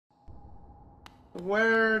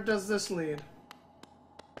Where does this lead?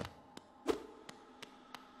 A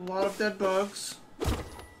lot of dead bugs.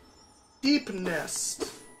 Deep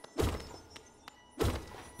nest.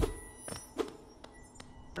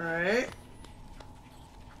 Alright.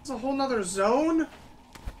 It's a whole nother zone?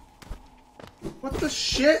 What the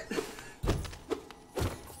shit?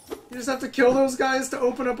 You just have to kill those guys to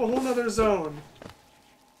open up a whole nother zone.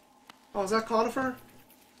 Oh, is that Conifer?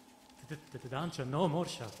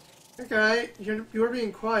 Okay, you're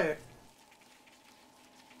being quiet.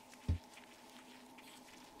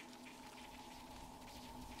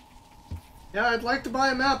 Yeah, I'd like to buy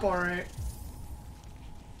a map, alright.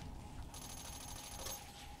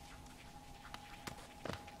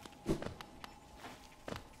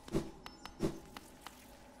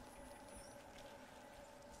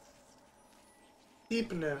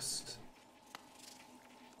 Deep nest.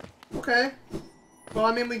 Okay. Well,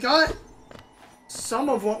 I mean, we got some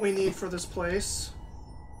of what we need for this place.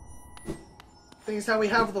 Thing is how we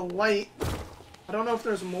have the light. I don't know if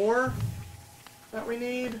there's more that we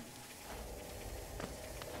need.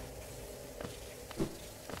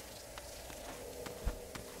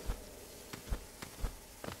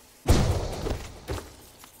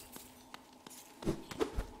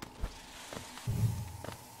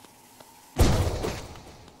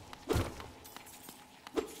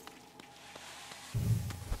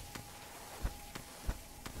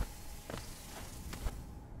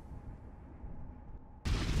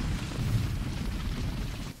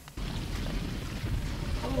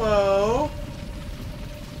 Hello?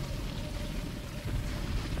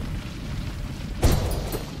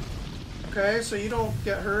 Okay, so you don't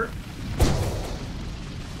get hurt.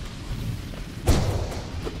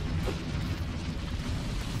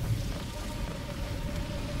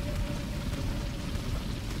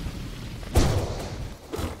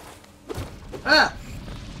 Ah!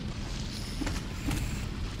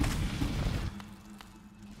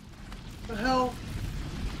 What the hell?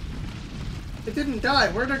 It didn't die.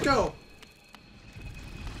 Where'd it go?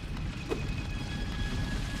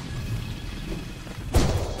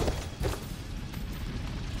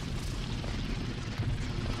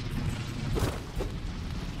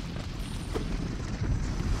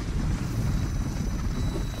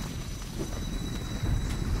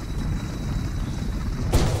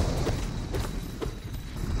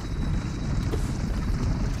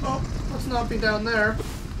 Oh, let's not be down there.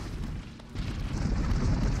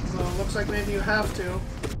 Looks like maybe you have to.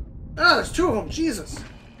 Ah, there's two of them! Jesus!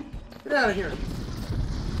 Get out of here.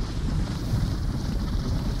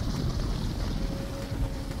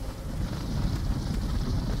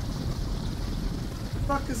 What the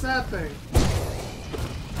fuck is that thing?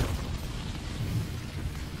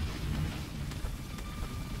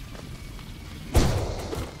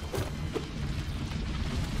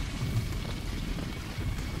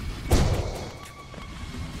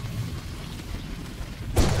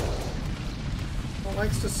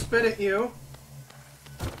 Likes to spit at you.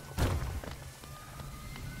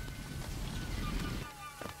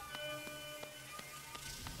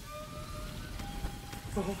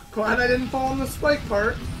 Oh, glad I didn't fall in the spike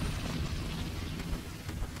part.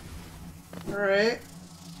 Alright.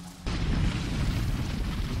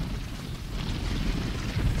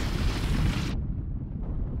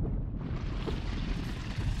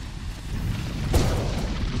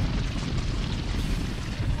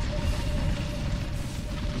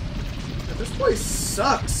 This place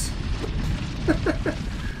sucks.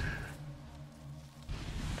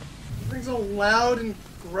 Everything's all loud and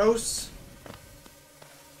gross.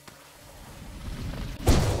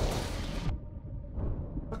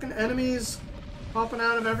 Fucking enemies popping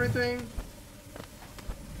out of everything.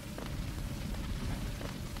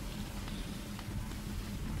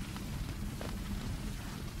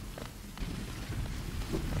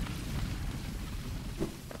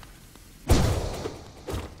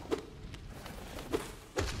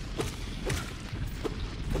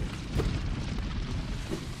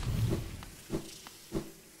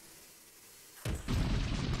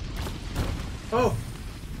 Oh!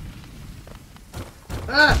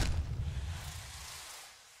 Ah!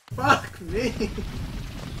 Fuck me!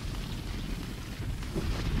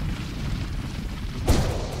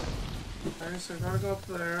 Alright, so I gotta go up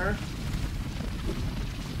there.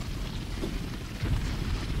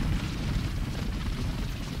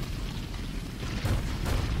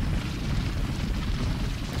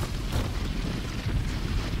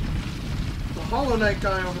 The Hollow Knight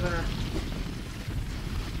guy over there.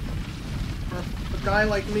 A guy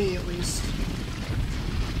like me, at least.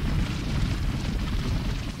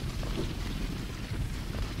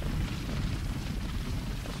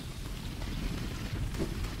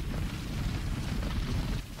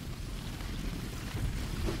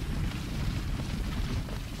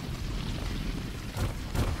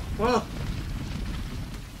 Well,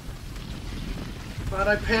 glad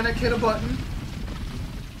I panic hit a button.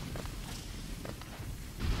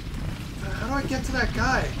 How do I get to that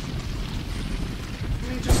guy?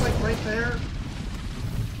 Isn't he just like right there?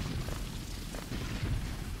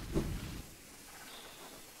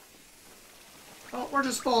 Oh, we're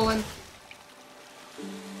just falling.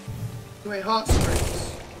 To a hot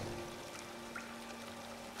springs.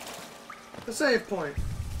 The save point.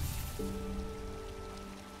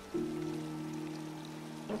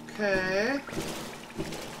 Okay.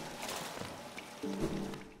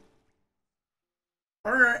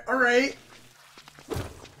 Alright, alright.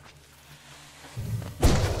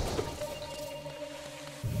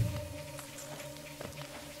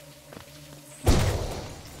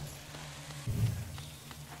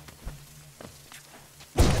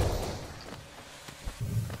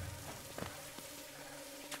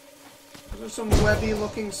 There's some webby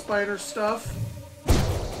looking spider stuff.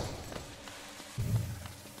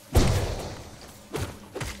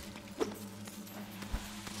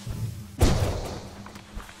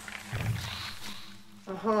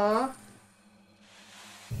 Uh-huh.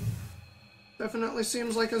 Definitely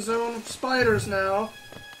seems like a zone of spiders now.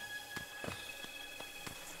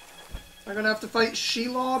 I'm gonna have to fight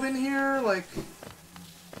Shelob in here, like...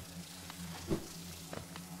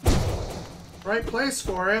 Right place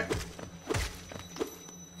for it.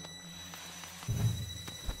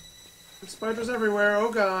 There's spiders everywhere,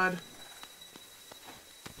 oh god.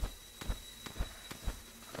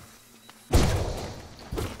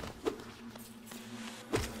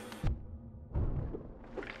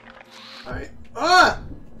 Alright. Ah!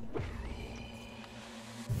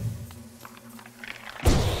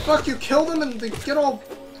 Fuck, you killed him and they get all...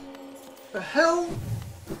 The hell?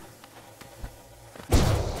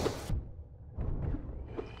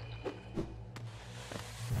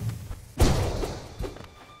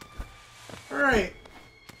 Alright.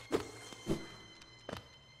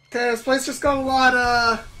 Okay, this place just got a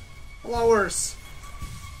lot worse.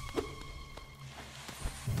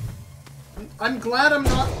 I'm glad I'm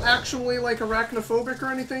not actually, like, arachnophobic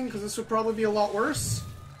or anything, because this would probably be a lot worse.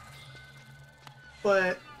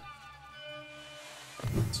 But...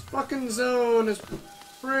 this fucking zone is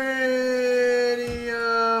pretty,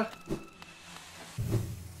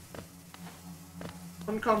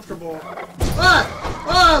 uncomfortable. Ah!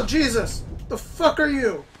 Oh, Jesus! The fuck are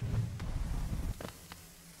you?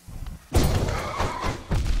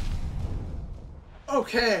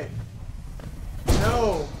 Okay.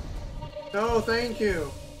 No. No, thank you.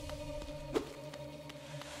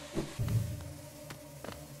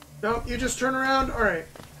 Nope, you just turn around? Alright.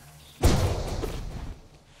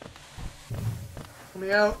 Let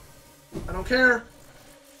me out. I don't care.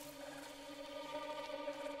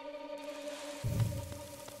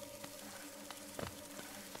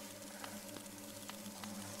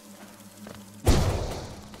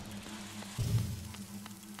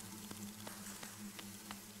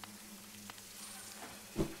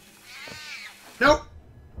 Nope.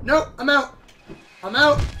 Nope, I'm out. I'm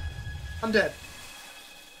out. I'm dead.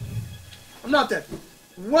 I'm not dead.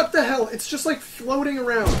 What the hell? It's just like floating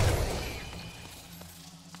around.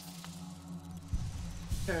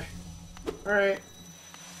 Okay. Alright.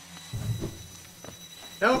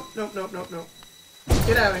 Nope, nope, nope, nope, nope.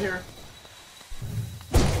 Get out of here.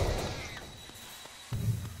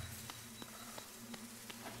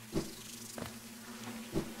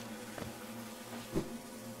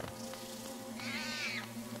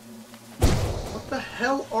 What the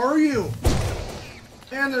hell are you?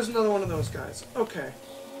 And there's another one of those guys. Okay.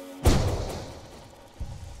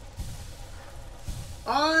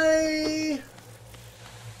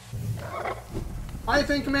 I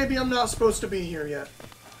think maybe I'm not supposed to be here yet.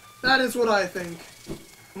 That is what I think.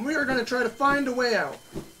 And we are going to try to find a way out.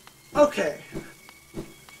 Okay.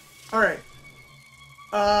 Alright.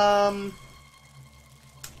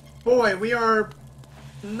 Boy, we are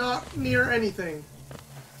not near anything.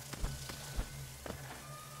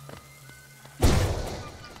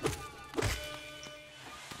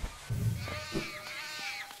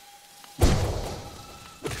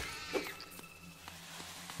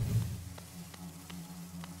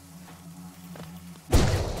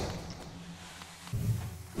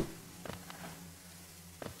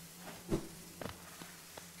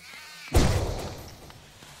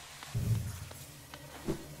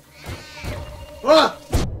 Ah!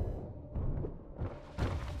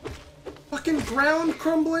 Fucking ground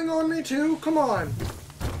crumbling on me too? Come on.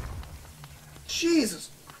 Jesus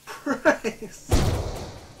Christ.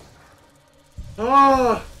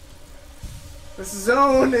 Oh. This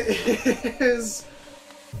zone is...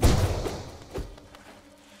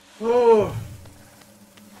 Oh.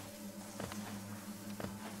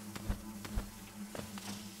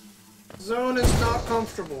 Zone is not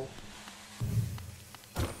comfortable.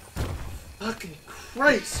 Fucking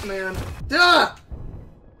Christ, man. Duh!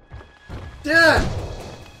 Duh!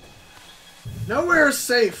 Nowhere is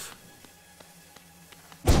safe.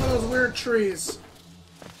 One of those weird trees.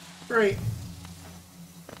 Great.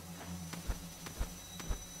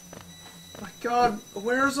 My god,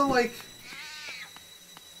 where's a, like,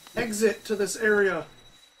 exit to this area?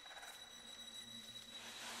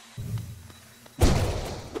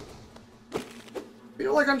 I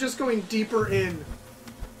feel like I'm just going deeper in.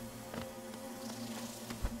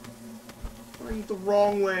 Going the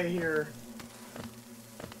wrong way here.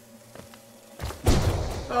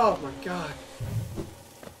 Oh my god.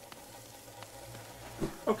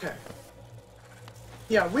 Okay.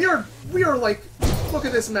 Yeah, we are like, look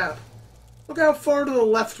at this map. Look how far to the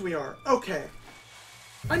left we are. Okay.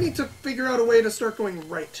 I need to figure out a way to start going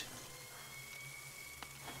right.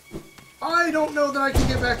 I don't know that I can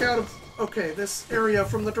get back out of, okay, this area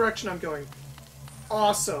from the direction I'm going.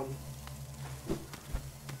 Awesome.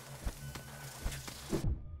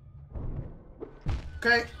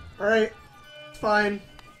 Okay, alright. It's fine.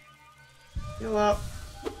 Heal up.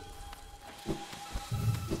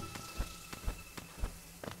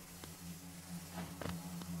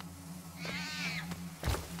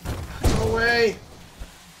 Go away.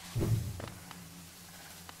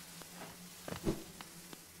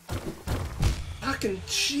 Fucking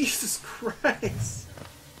Jesus Christ.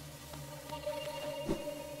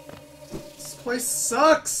 This place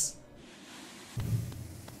sucks.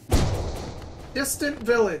 Distant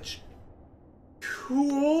village.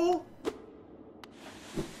 Cool.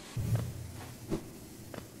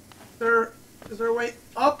 Is there a way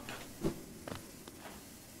up?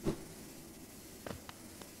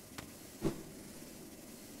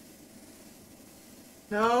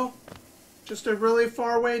 No? Just a really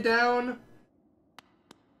far way down?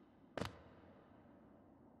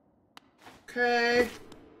 Okay.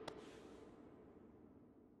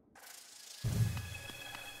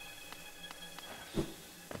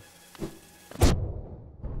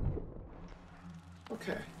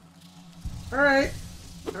 Okay. Alright.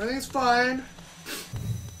 Everything's fine.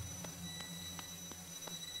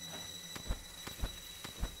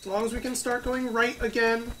 As long as we can start going right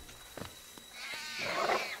again.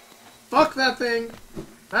 Fuck that thing!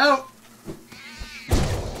 Out!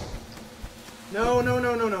 No, no,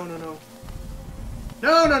 no, no, no, no, no.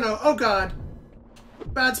 No, no, no! Oh god!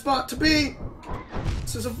 Bad spot to be!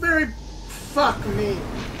 This is a very... Fuck me.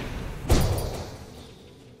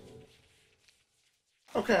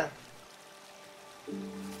 Okay.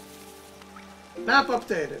 Map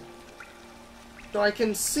updated. So I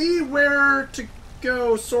can see where to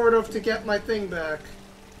go, sort of, to get my thing back.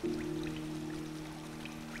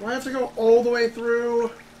 Do I have to go all the way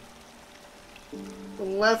through the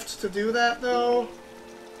left to do that, though?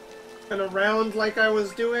 And around like I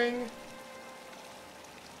was doing?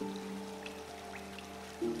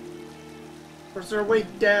 Or is there a way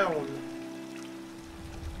down?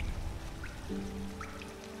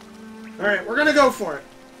 Alright, we're gonna go for it.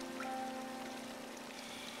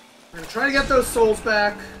 We're gonna try to get those souls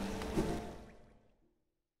back.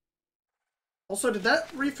 Also, did that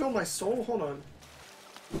refill my soul? Hold on.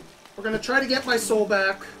 We're gonna try to get my soul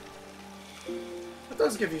back. That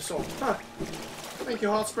does give you soul. Huh. Thank you,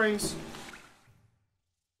 Hot Springs.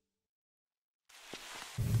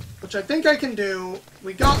 Which I think I can do.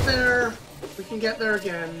 We got there. We can get there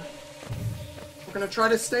again. We're gonna try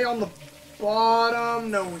to stay on the bottom.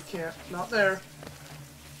 No, we can't. Not there.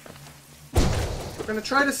 We're gonna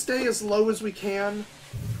try to stay as low as we can.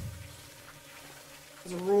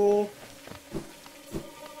 As a rule.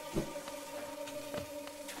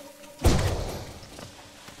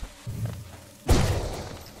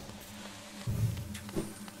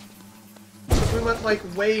 We went like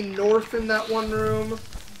way north in that one room.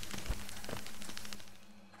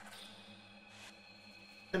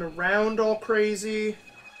 And around all crazy.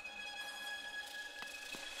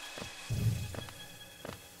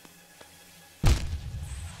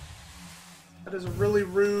 That is a really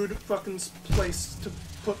rude fucking place to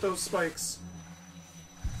put those spikes.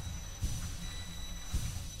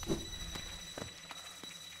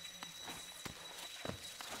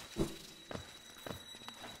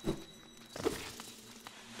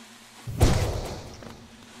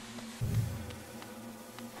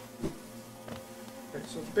 Okay,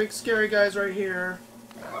 so the big scary guy's right here.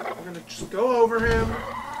 We're gonna just go over him.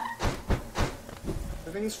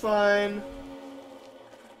 Everything's fine.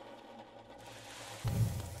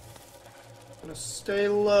 Gonna stay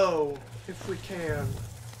low if we can.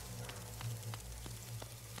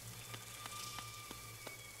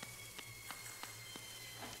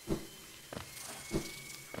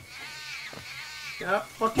 Yeah,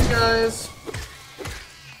 fuck you guys.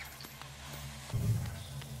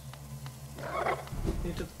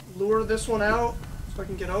 Need to lure this one out so I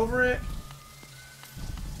can get over it.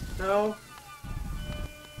 No.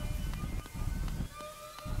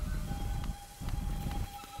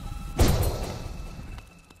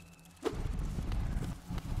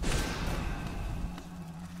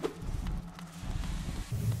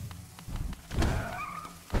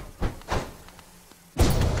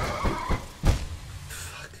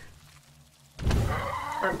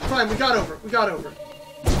 Alright, fine, we got over it. We got over it.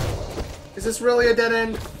 Is this really a dead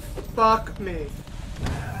end? Fuck me.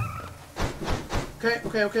 Okay,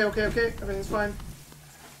 okay, okay, okay, okay. Everything's fine.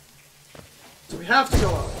 So we have to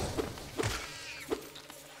go up.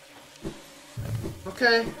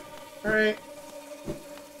 Okay. Alright.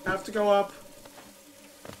 Have to go up.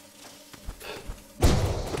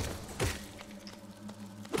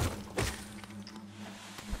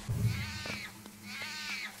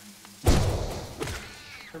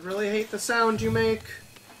 I really hate the sound you make.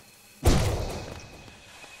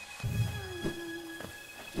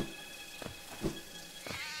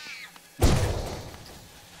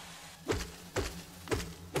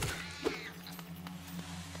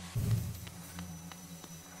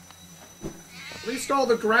 At least all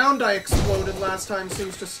the ground I exploded last time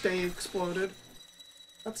seems to stay exploded.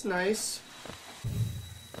 That's nice.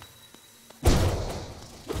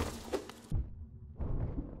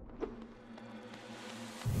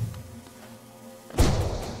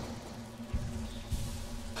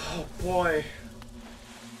 Oh boy.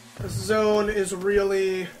 This zone is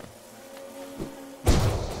really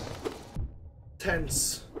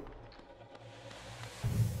tense.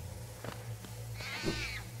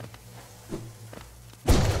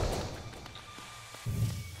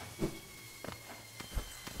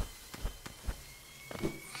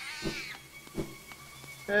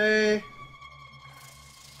 Okay.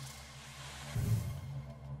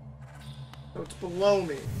 So it's below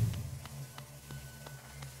me.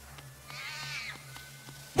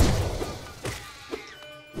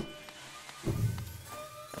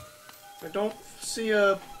 I don't see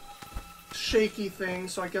a shaky thing,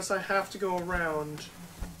 so I guess I have to go around.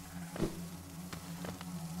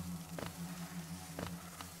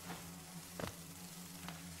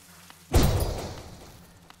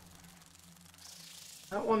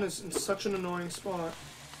 That one is in such an annoying spot.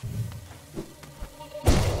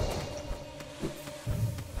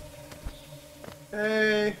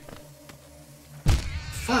 Hey.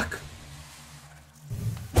 Fuck.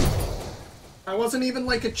 I wasn't even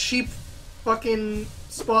like a cheap fucking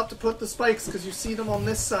spot to put the spikes because you see them on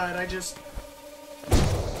this side. I just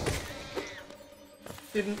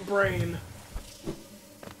didn't brain.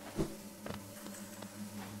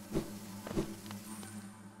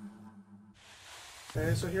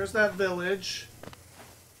 Okay, so here's that village.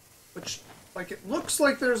 Which, like, it looks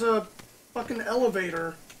like there's a fucking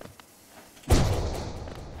elevator.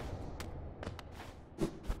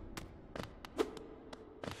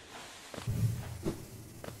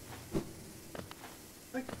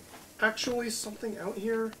 Like, actually something out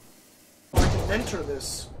here? Oh, I can enter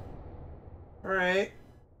this. Alright.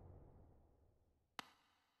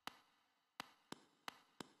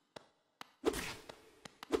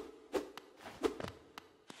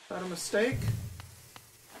 Is that a mistake?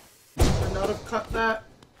 Should I not have cut that?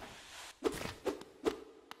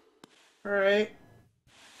 Alright.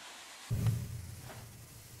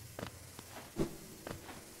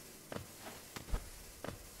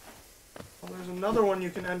 Well, there's another one you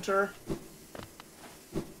can enter.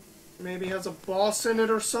 Maybe has a boss in it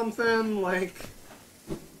or something, like...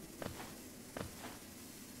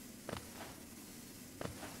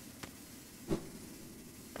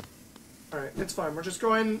 Alright, it's fine. We're just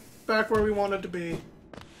going back where we wanted to be.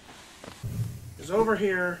 It's over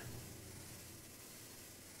here.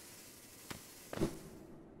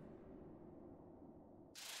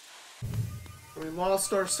 We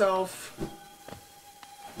lost ourselves.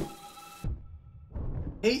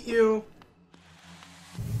 Hate you.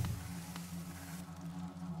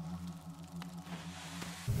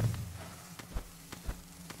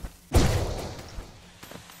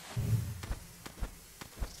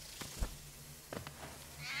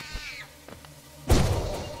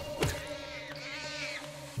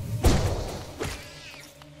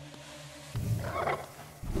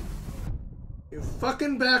 You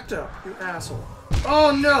fucking backed up, you asshole.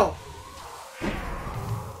 Oh no!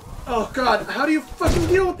 Oh god, how do you fucking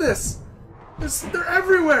deal with this? They're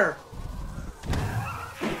everywhere!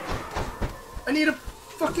 I need a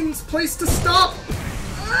fucking place to stop!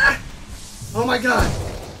 Ah! Oh my god.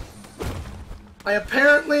 I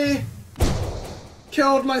apparently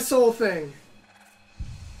killed my soul thing.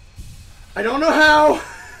 I don't know how.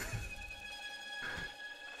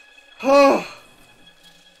 Oh.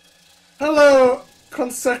 Hello,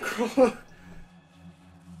 Consecro.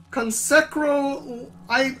 Consecro.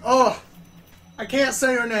 I can't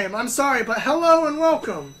say your name. I'm sorry, but hello and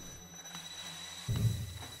welcome.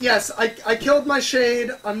 Yes, I killed my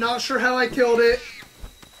shade. I'm not sure how I killed it,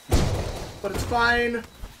 but it's fine.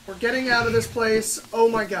 We're getting out of this place. Oh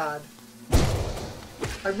my god.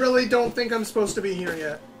 I really don't think I'm supposed to be here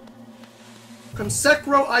yet.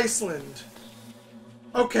 Consecro Iceland.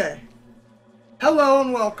 Okay. Hello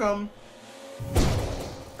and welcome.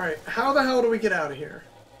 Alright, how the hell do we get out of here?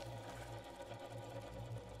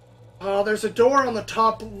 There's a door on the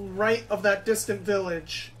top right of that distant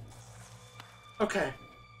village. Okay.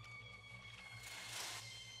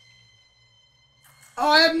 Oh,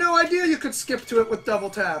 I had no idea you could skip to it with double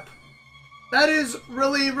tap. That is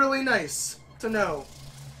really, really nice to know.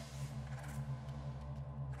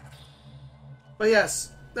 But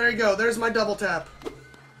yes, there you go. There's my double tap.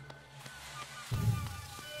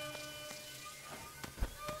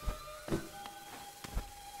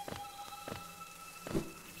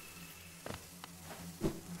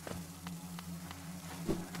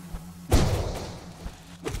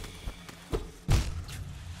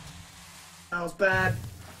 That was bad.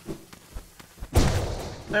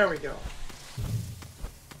 There we go.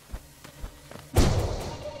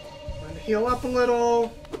 Trying to heal up a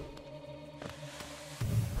little.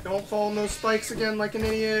 Don't fall in those spikes again like an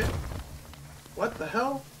idiot. What the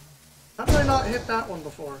hell? How did I not hit that one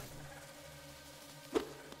before?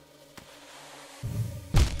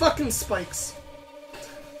 Fucking spikes.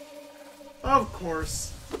 Of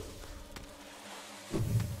course.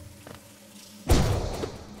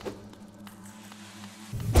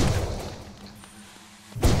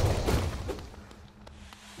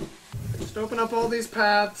 Just open up all these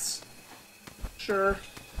paths. Sure.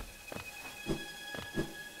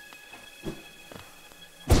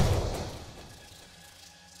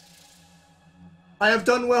 I have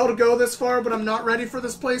done well to go this far, but I'm not ready for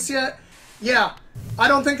this place yet. Yeah, I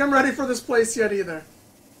don't think I'm ready for this place yet either.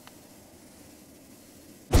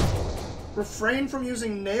 Refrain from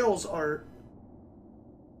using nails art.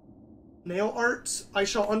 Nail arts? I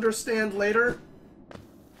shall understand later.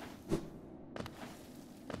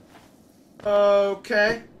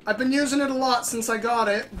 Okay. I've been using it a lot since I got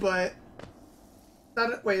it, but...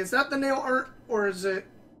 Wait, is that the nail art? Or is it...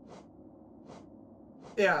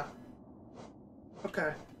 Yeah.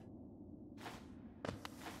 Okay.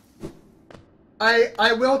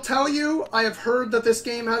 I will tell you, I have heard that this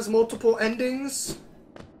game has multiple endings.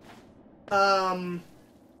 I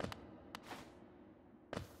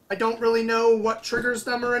don't really know what triggers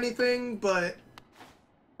them or anything, but...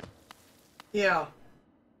 Yeah.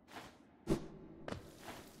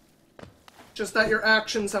 Just that your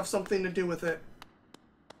actions have something to do with it.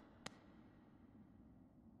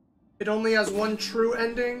 It only has one true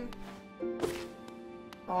ending.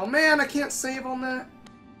 Oh man, I can't save on that.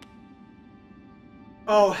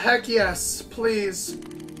 Oh, heck yes. Please.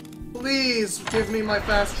 Please give me my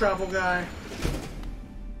fast travel guy.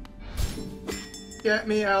 Get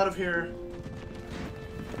me out of here.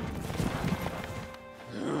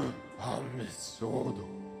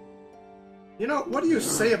 You know, what do you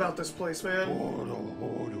say about this place, man?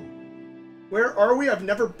 Where are we? I've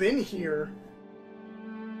never been here.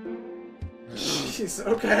 Jeez,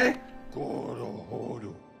 okay.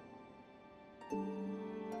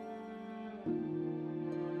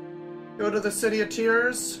 Go to the City of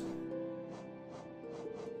Tears.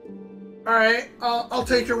 Alright, I'll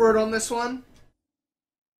take your word on this one.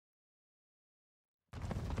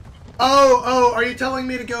 Oh, are you telling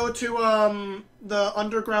me to go to, the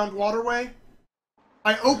underground waterway?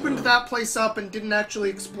 I opened that place up and didn't actually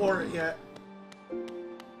explore it yet.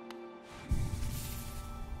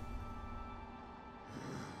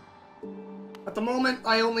 At the moment,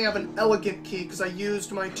 I only have an elegant key because I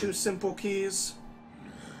used my 2 simple keys.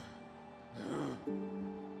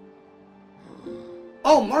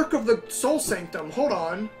 Oh, Mark of the Soul Sanctum. Hold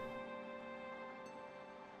on.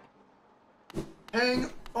 Hang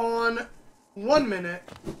on 1 minute.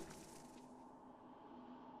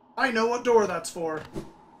 I know what door that's for.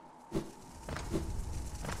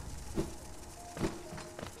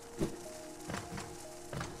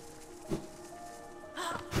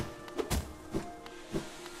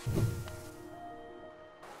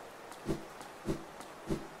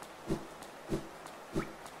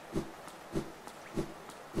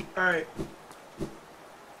 Alright.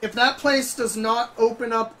 If that place does not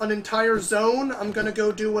open up an entire zone, I'm gonna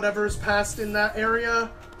go do whatever's passed in that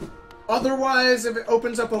area. Otherwise, if it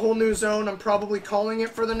opens up a whole new zone, I'm probably calling it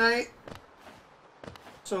for the night.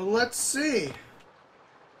 So let's see.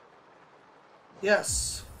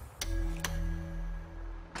 Yes.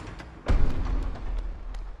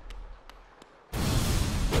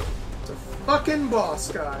 It's a fucking boss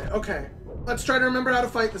guy. Okay. Let's try to remember how to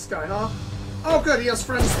fight this guy, huh? Oh good, he has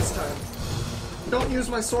friends this time. Don't use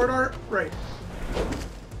my sword art? Right.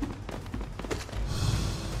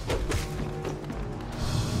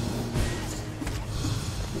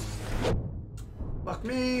 Fuck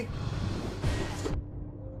me.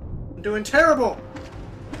 I'm doing terrible!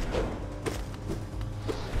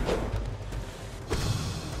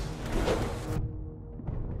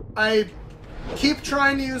 I keep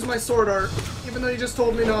trying to use my sword art, even though you just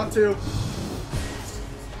told me not to.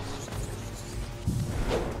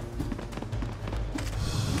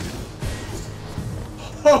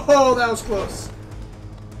 Oh, that was close.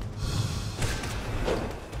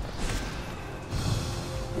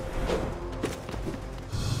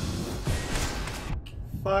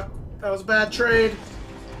 Fuck, that was a bad trade.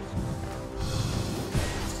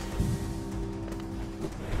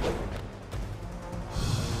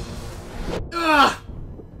 Ah!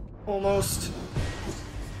 Almost.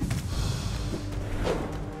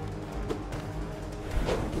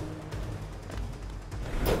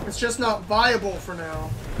 It's just not viable for now.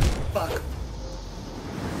 Fuck.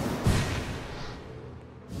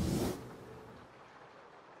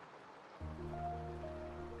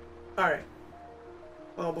 Alright.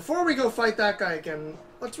 Well, before we go fight that guy again,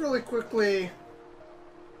 let's really quickly...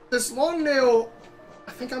 This long nail,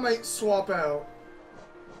 I think I might swap out.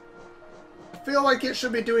 I feel like it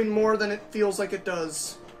should be doing more than it feels like it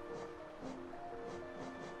does.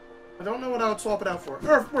 I don't know what I would swap it out for.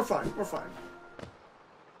 We're fine, we're fine.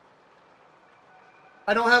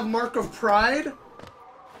 I don't have Mark of Pride?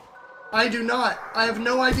 I do not. I have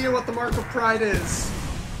no idea what the Mark of Pride is.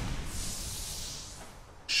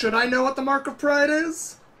 Should I know what the Mark of Pride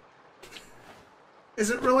is? Is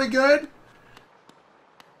it really good?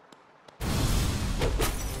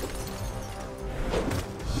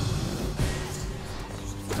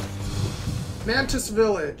 Mantis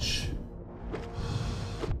Village.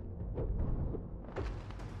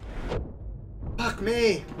 Fuck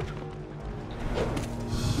me.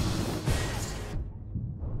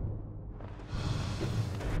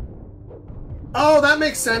 Oh, that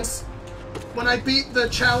makes sense. When I beat the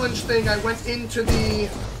challenge thing, I went into the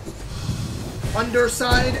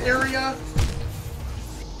underside area.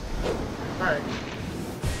 Alright.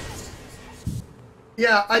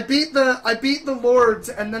 Yeah, I beat the lords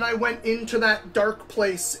and then I went into that dark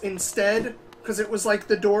place instead, because it was like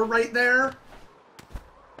the door right there.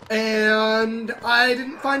 And I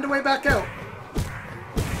didn't find a way back out.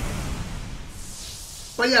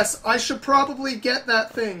 But yes, I should probably get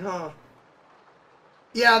that thing, huh?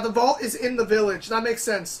 Yeah, the vault is in the village. That makes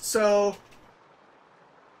sense. So...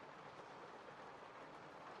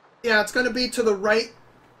 yeah, it's going to be to the right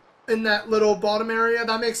in that little bottom area.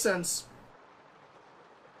 That makes sense.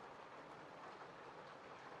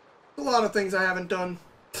 A lot of things I haven't done.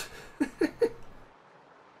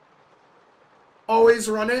 Always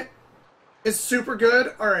run it. It's super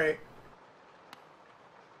good. Alright.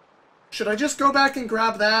 Should I just go back and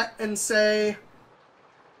grab that and say...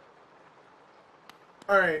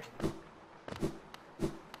 Alright.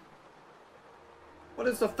 What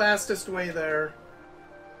is the fastest way there?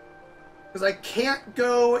 Because I can't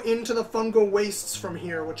go into the fungal wastes from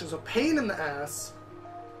here, which is a pain in the ass.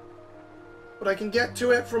 But I can get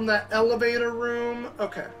to it from that elevator room.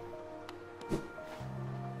 Okay.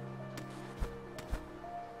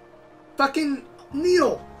 Fucking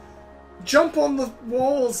Neil! Jump on the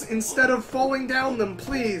walls instead of falling down them,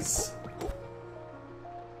 please.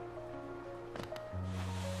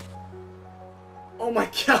 Oh my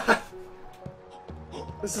god.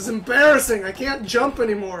 This is embarrassing. I can't jump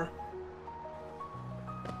anymore.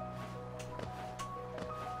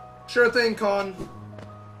 Sure thing, Con.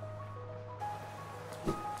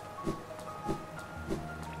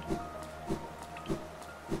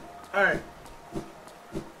 Alright.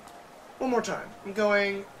 One more time. I'm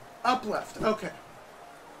going up left. Okay.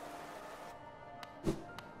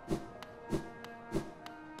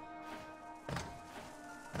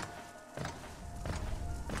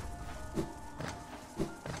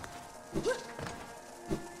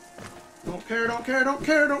 Don't care, don't care, don't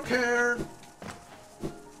care, don't care.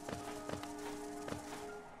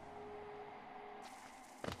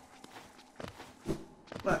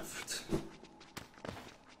 Left.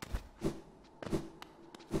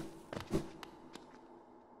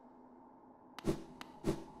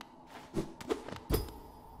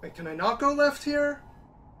 Wait, can I not go left here?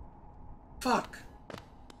 Fuck.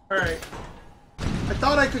 Alright. I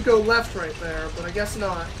thought I could go left right there, but I guess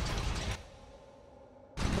not.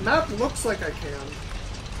 The map looks like I can.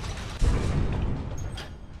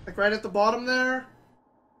 Like right at the bottom there.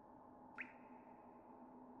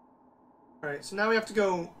 Alright, so now we have to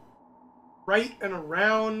go right and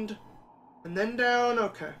around and then down.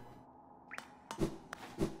 Okay.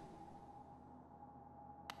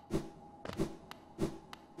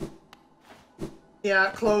 Yeah,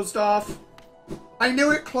 it closed off. I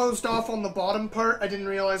knew it closed off on the bottom part. I didn't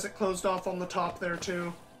realize it closed off on the top there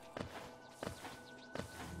too.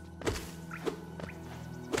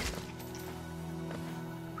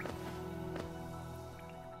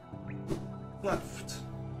 Left.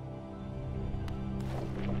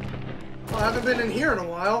 Well, I haven't been in here in a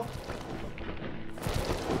while.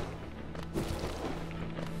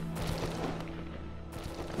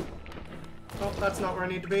 Oh, that's not where I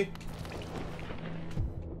need to be.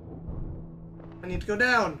 I need to go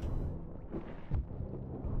down.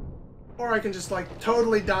 Or I can just, like,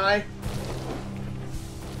 totally die.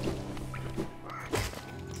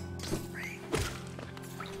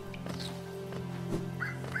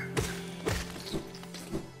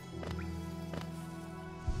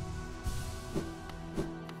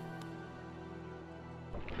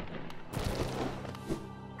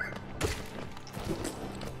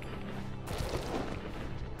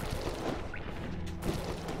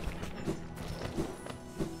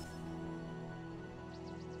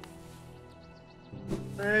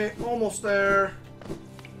 Alright, almost there.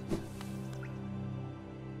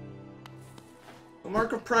 The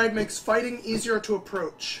Mark of Pride makes fighting easier to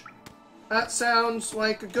approach. That sounds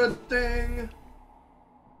like a good thing.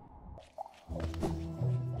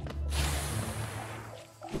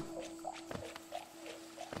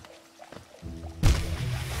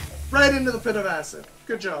 Right into the pit of acid.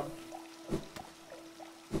 Good job.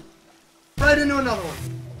 Right into another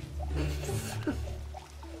one.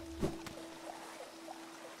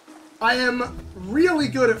 I am really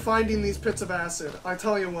good at finding these pits of acid, I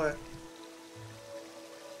tell you what.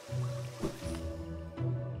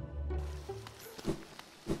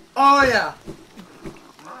 Oh yeah.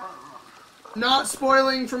 Not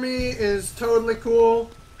spoiling for me is totally cool.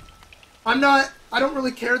 I don't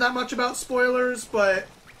really care that much about spoilers, but...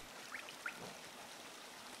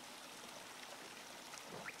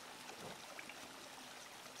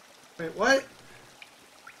 Wait, what?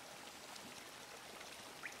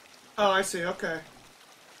 Oh, I see, okay.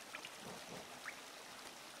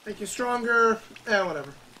 Make you stronger.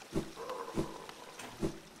 Whatever.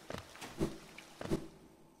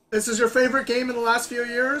 This is your favorite game in the last few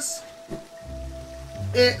years?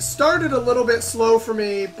 It started a little bit slow for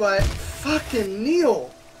me, but fucking Neil.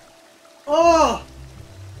 Oh!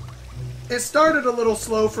 It started a little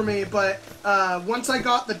slow for me, but once I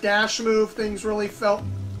got the dash move, things really felt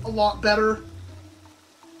a lot better.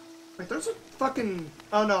 Wait, there's a fucking...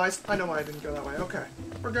 Oh no, I know why I didn't go that way. Okay.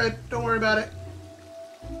 We're good. Don't worry about it.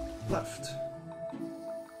 Left.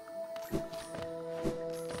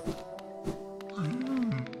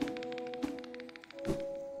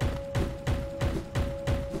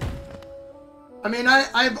 I mean,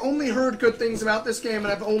 I've only heard good things about this game, and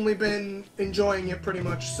I've only been enjoying it pretty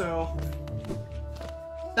much, so...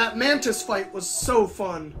 That Mantis fight was so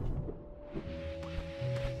fun.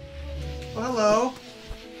 Oh, hello.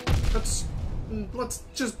 Let's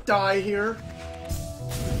just die here.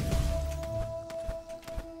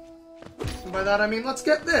 And by that I mean, let's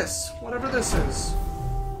get this. Whatever this is.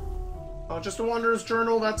 Oh, just a Wanderer's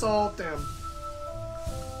Journal, that's all. Damn.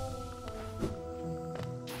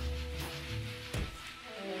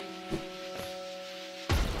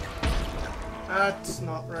 That's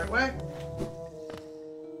not the right way.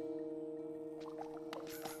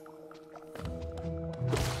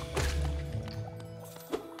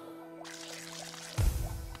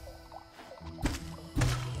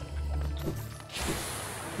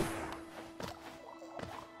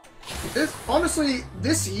 Honestly,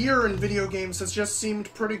 this year in video games has just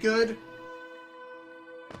seemed pretty good.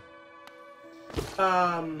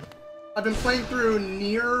 I've been playing through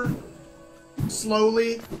Nier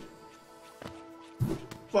slowly,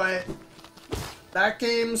 but that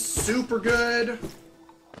game's super good.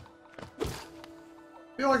 I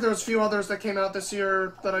feel like there's a few others that came out this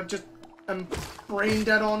year that I just am brain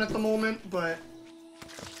dead on at the moment, but...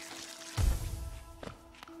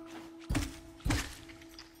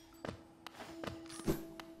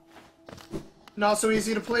 Not so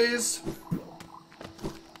easy to please.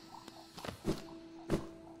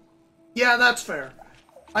 Yeah, that's fair.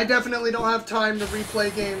 I definitely don't have time to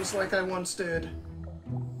replay games like I once did.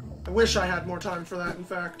 I wish I had more time for that, in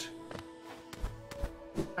fact.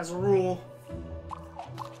 As a rule.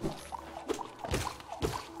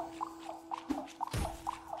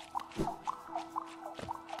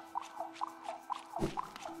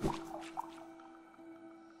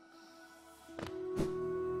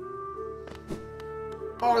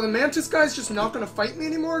 Oh, are the Mantis guys just not gonna fight me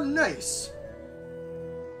anymore? Nice.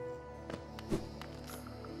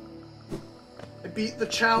 I beat the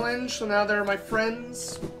challenge, so now they're my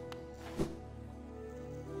friends.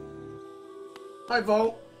 Hi,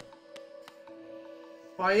 Volt.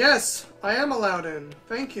 Why, yes, I am allowed in.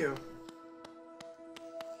 Thank you.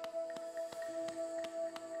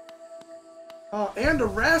 Oh, and a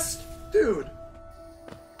rest? Dude.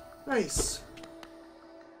 Nice.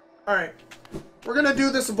 Alright. We're gonna do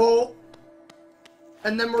this Volt.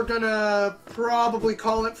 And then we're gonna probably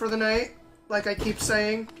call it for the night. Like I keep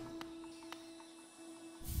saying.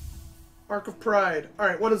 Arc of Pride.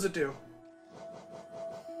 Alright, what does it do?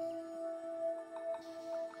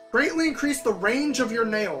 Greatly increase the range of your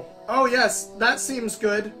nail. Oh yes, that seems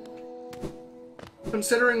good.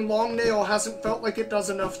 Considering long nail hasn't felt like it does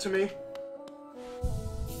enough to me.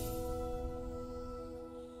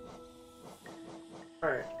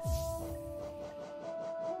 Alright.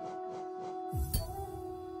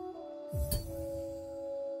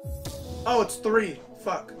 Oh, it's 3.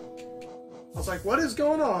 Fuck. I was like, what is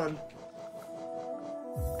going on?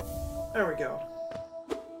 There we go.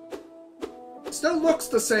 Still looks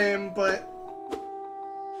the same, but...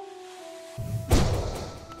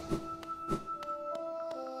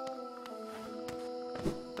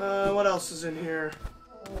 what else is in here?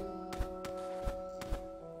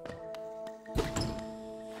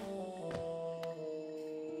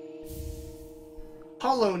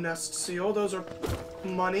 Hollow Nest Seal, those are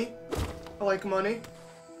money. I like money.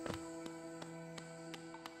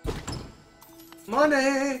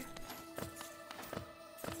 Money!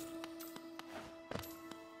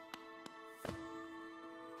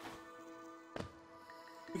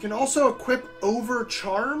 You can also equip over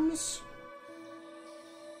charms?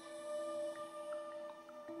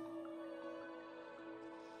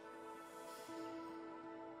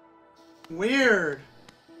 Weird.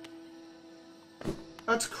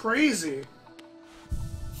 That's crazy.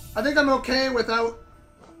 I think I'm okay without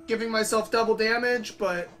giving myself double damage,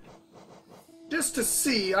 but just to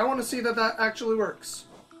see, I want to see that that actually works.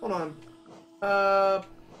 Hold on.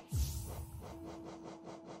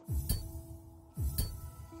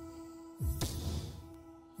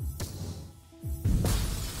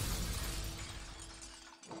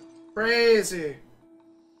 Crazy.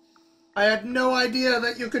 I had no idea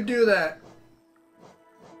that you could do that.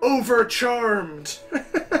 Overcharmed.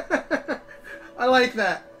 I like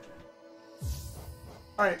that.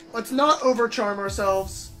 Alright, let's not overcharm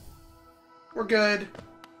ourselves. We're good.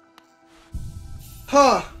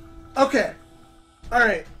 Huh. Okay.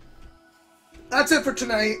 Alright. That's it for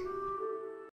tonight.